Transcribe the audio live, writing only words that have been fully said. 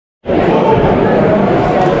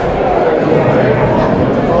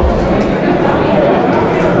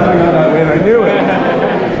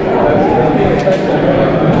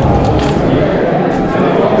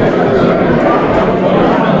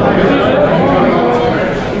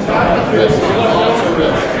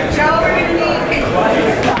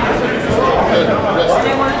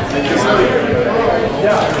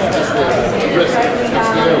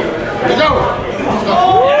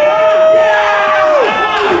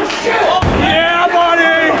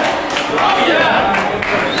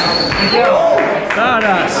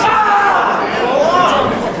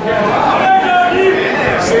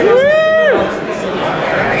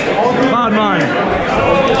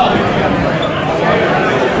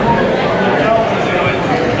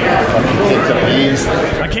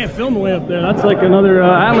film way up there. That's like another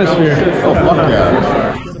atmosphere. Oh, fuck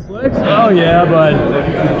yeah. Oh yeah, bud.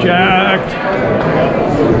 Jacked.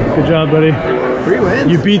 Good job, buddy. 3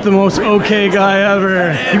 wins. You beat the most okay guy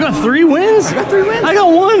ever. You got 3 wins? I got 3 wins. I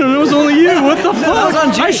got 1 and it was only you. What the fuck? That was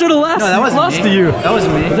on Jake. I should have lost. No, that wasn't lost me. to you. That was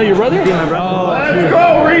me. Is that your brother? Yeah, my brother. Oh, let's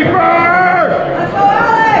go, Reaper! Let's go,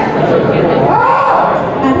 Alex!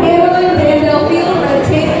 At Hamilton, Danville Field, red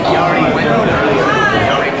tape. You already went.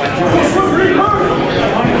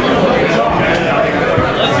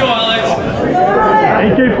 Let's go, Alex.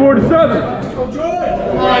 AK-47. Let's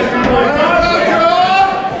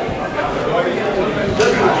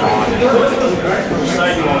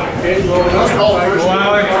go,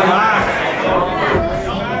 Alex.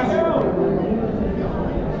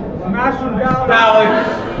 Smash him down, Alex.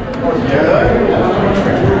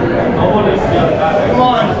 Come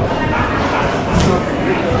on.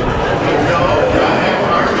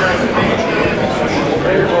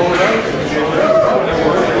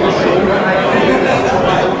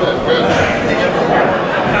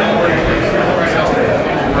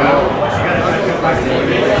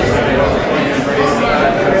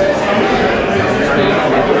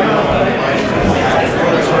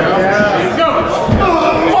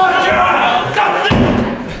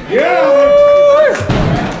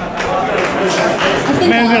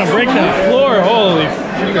 Man's gonna break that floor. Holy,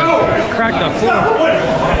 you cracked that floor.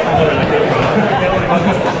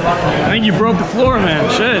 I think you broke the floor, man.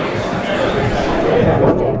 Shit.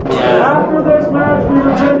 After this match, we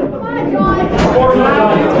return for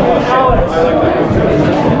Alex.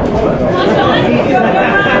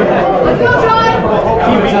 Let's go, John!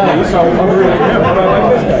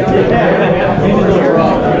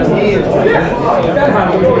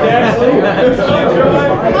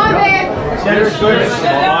 Come on, man!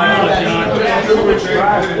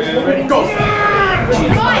 Ready, go!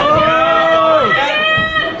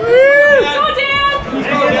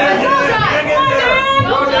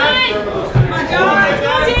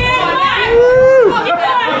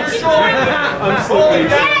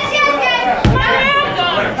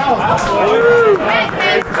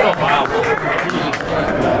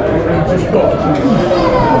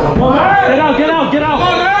 Come on! Get out!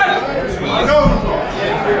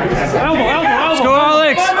 Elbow! Let's go,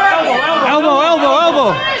 Alex! Elbow!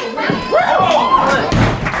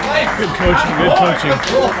 Good coaching.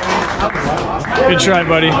 Good try,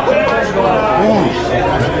 buddy.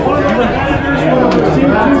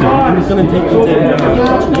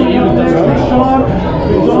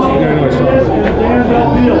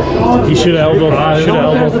 He should have elbow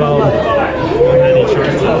fouled.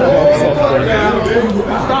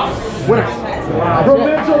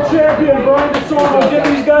 Provincial champion, Brian DeSorno. Give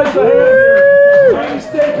these guys a hand here.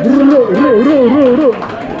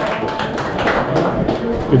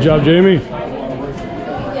 Good job, Jamie.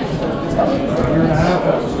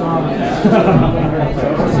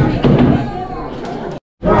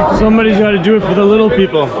 Somebody's got to do it for the little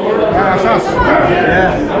people. That's us.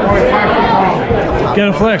 Yeah. Get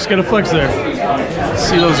a flex there.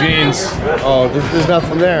 See those gains. Oh, there's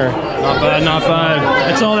nothing there. Not bad.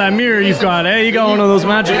 It's all that mirror you've got, eh? You got one of those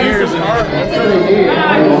magic mirrors. Yeah,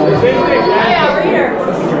 over here.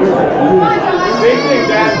 Same thing,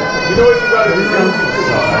 Dad. You know what you gotta do?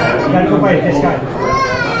 You gotta go by this guy.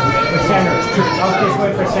 For center. Out this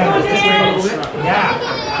way for center. This way. Yeah.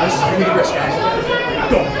 Let's give me the wrist, guys.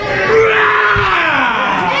 Go.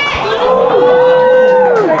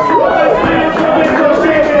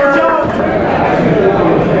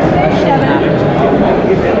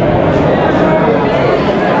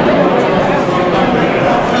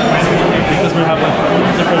 Because we have like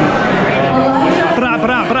different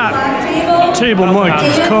table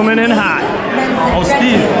monkeys coming in hot. Oh,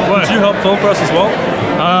 Steve, What? did you help film for us as well?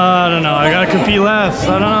 I don't know. I gotta compete last.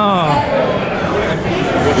 I don't know.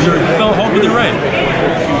 You're home with your right.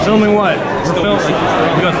 Filming what? We're filming,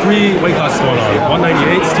 like, we got 3 weight classes going on.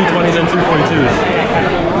 198s, 220s, and 242s.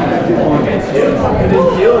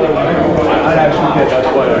 I'd actually get that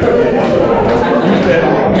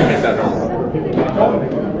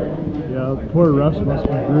Yeah, poor Russ must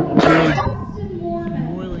be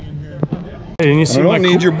boiling in here. Hey, and you see I don't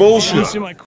need your bullshit. You see my